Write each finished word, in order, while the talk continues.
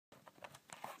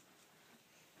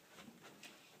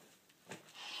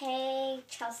Hey,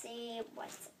 Chelsea,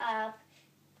 what's up?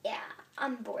 Yeah,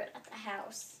 I'm bored at the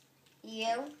house.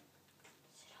 You?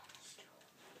 Sit on the stool.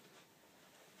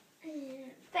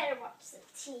 Better watch some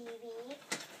TV.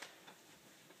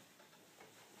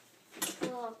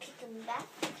 We'll kick him back.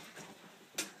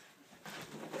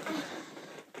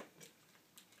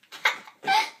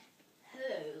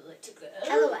 Hello, little girl.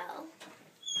 LOL.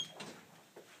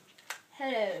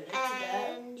 Hello, little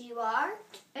girl. And you are?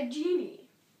 A genie.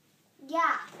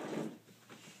 Yeah.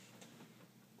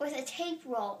 With a tape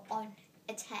roll on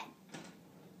its head.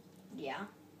 Yeah.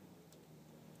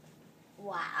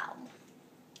 Wow.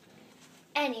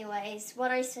 Anyways,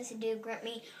 what are you supposed to do? Grant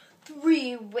me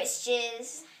 3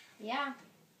 wishes. Yeah.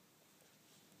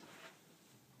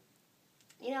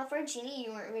 You know, for a genie,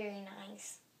 you weren't very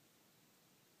nice.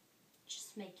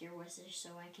 Just make your wishes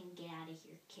so I can get out of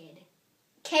here, kid.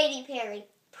 Katy Perry,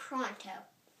 pronto.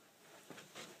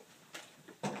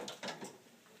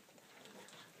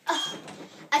 Ugh,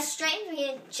 a strange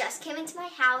man just came into my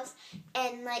house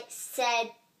and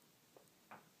said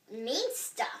mean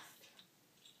stuff.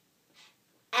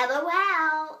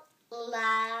 LOL,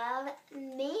 love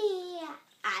me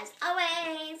as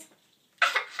always.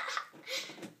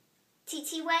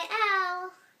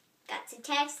 TTYL, got to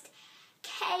text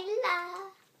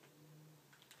Kayla.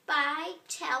 Bye,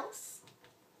 Chels.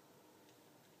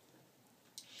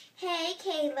 Hey,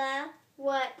 Kayla,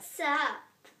 what's up?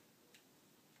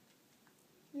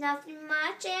 Nothing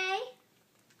much, eh?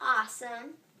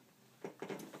 Awesome.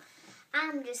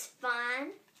 I'm just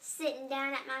fine, sitting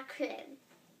down at my crib.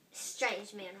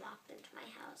 Strange man walked into my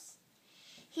house.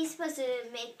 He's supposed to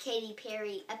make Katy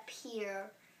Perry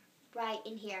appear right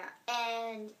in here,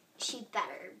 and she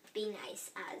better be nice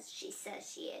as she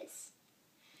says she is.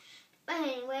 But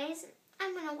anyways,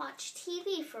 I'm gonna watch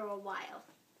TV for a while.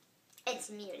 It's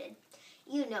muted.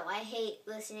 You know I hate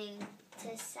listening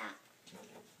to sound.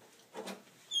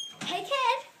 Hey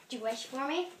kid, Do you wish for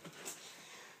me?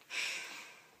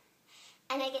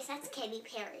 and I guess that's Katy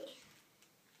Perry.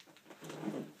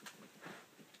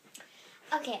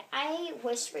 Okay, I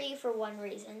wish for you for one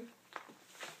reason.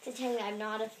 To tell you I'm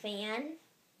not a fan.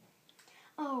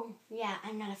 Oh, yeah,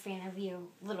 I'm not a fan of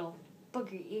you little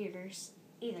booger eaters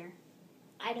either.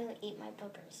 I don't eat my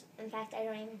boogers. In fact, I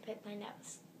don't even pick my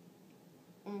nose.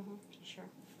 Sure.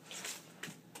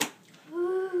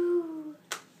 Woo.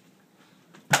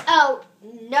 Oh,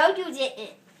 no you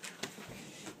didn't.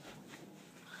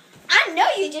 I know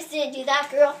you just didn't do that,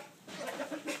 girl.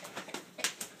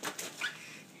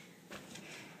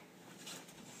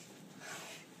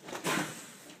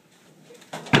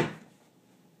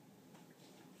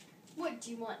 What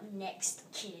do you want next,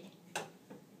 kid?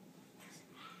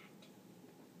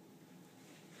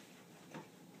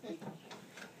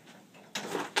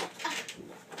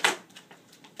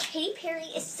 Katy Perry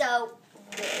is so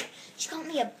weird. She called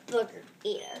me a booger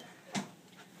eater.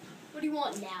 What do you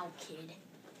want now, kid?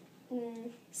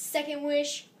 Second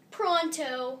wish,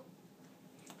 pronto.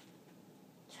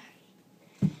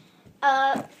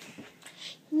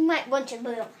 You might want your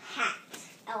little hat,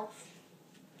 elf.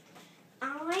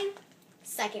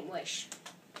 Second wish,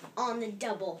 on the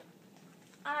double.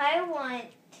 I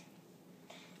want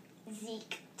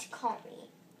Zeke to call me.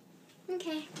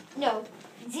 Okay. No,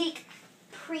 Zeke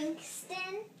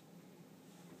Princeton.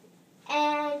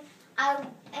 And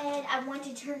I want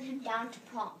to turn him down to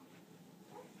prom.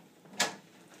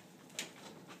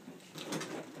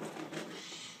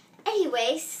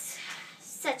 Anyways,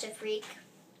 such a freak.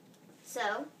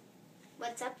 So,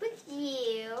 what's up with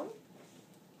you?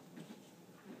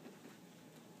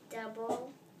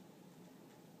 Double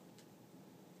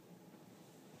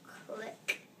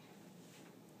click.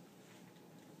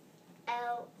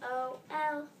 LOL.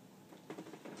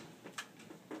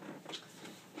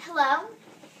 Hello?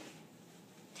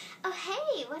 Oh,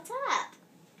 hey, what's up?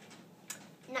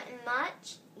 Nothing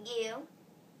much. You?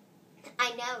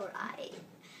 I know, right?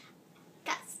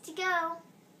 Gots to go.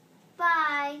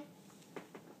 Bye.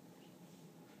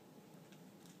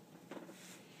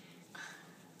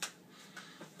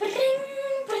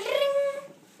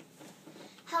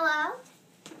 Hello?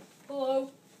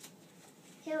 Hello,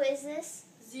 Who is this?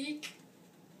 Zeke.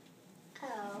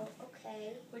 Oh,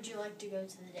 okay. Would you like to go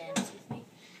to the dance with me?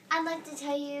 I'd like to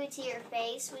tell you to your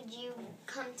face, would you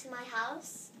come to my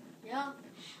house? Yeah.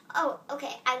 Oh,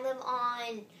 okay. I live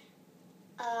on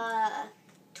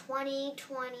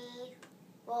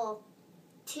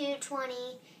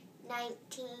 220,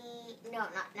 19, no,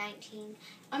 not 19.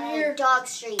 I'm here. Dog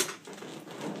Street.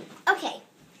 Okay.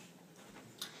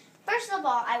 First of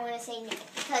all, I want to say no,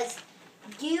 because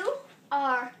you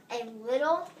are a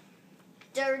little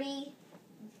dirty,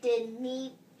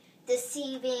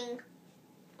 deceiving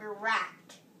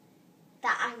rat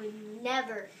that I would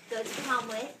never go to prom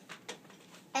with.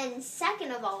 And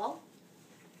second of all,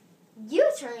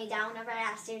 you turned me down whenever I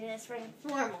asked you to spring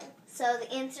formal. So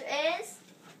the answer is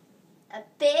a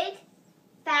big,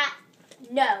 fat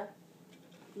no.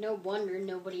 No wonder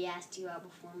nobody asked you out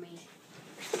before me.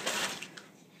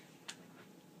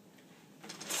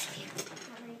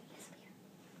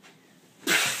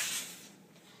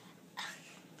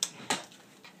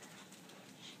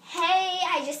 Hey,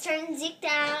 I just turned Zeke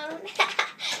down.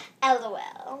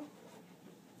 LOL.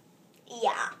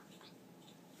 Yeah.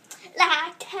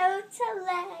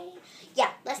 Totally.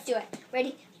 Yeah, let's do it.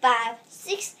 Ready? 5,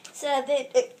 6, 7,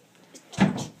 8.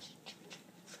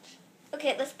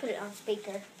 Okay, let's put it on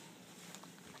speaker.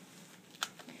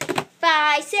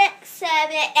 5, 6,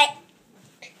 7,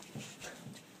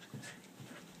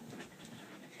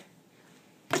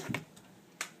 8.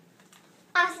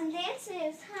 Awesome dance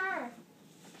moves, huh?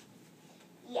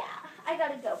 Yeah, I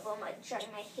gotta go while I'm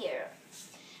drying my hair.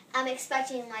 I'm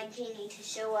expecting my genie to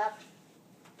show up.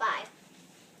 Bye.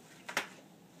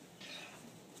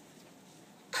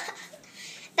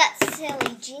 That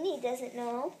silly genie doesn't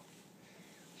know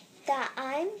that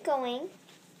I'm going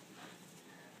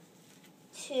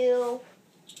to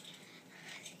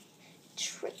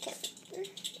trick him.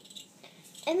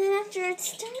 And then after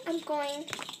it's done, I'm going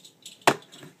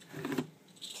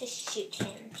to shoot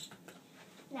him.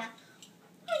 Now,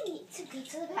 I need to go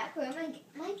to the back room and get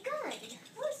my gun.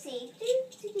 Let's see.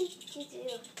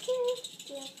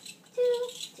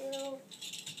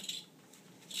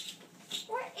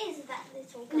 Where is that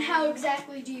little gun? And how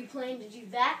exactly do you plan to do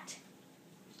that?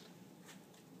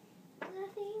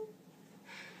 Nothing.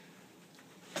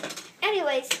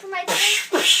 Anyways, for my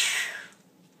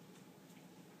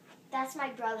that's my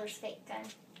brother's fake gun.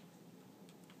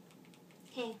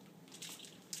 Hey.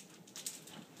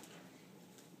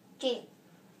 Okay.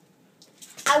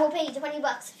 I will pay you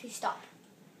 $20 if you stop.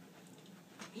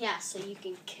 Yeah, so you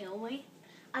can kill me?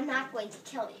 I'm not going to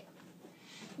kill you.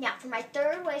 Now, for my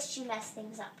third wish, you mess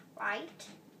things up, right?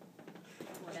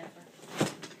 Whatever.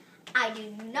 I do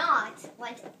not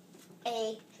want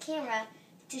a camera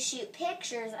to shoot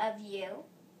pictures of you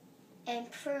and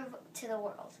prove to the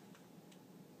world.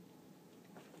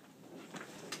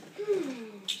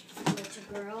 Little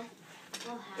girl,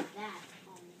 we'll have that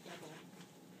on the double.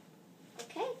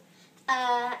 Okay.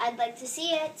 I'd like to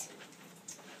see it.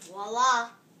 Voila.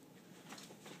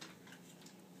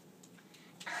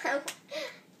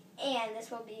 And this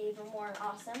will be even more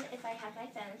awesome if I have my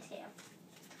phone too.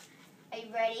 Are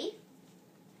you ready?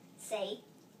 Say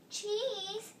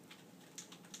cheese.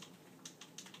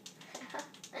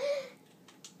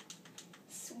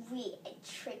 Sweet, I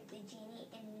tricked the genie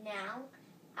and now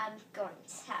I'm going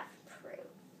to have proof.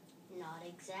 Not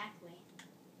exactly.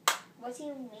 What do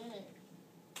you mean?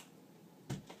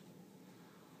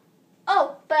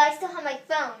 Oh, but I still have my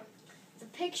phone. The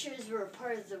pictures were a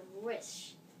part of the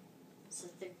wish, so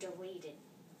they're deleted.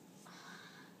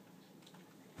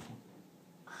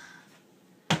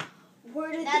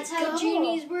 Where did That's they how go?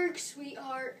 genies work,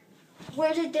 sweetheart.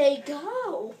 Where did they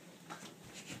go?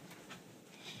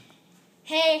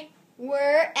 Hey,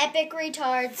 we're Epic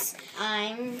Retards.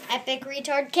 I'm Epic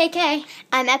Retard KK.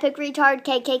 I'm Epic Retard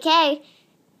KKK.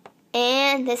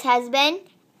 And this has been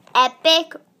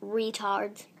Epic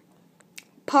Retards.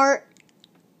 Part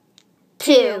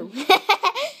 2.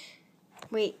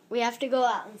 Wait, we have to go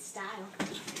out in style.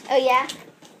 Oh, yeah?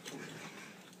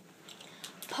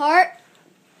 Part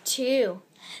 2.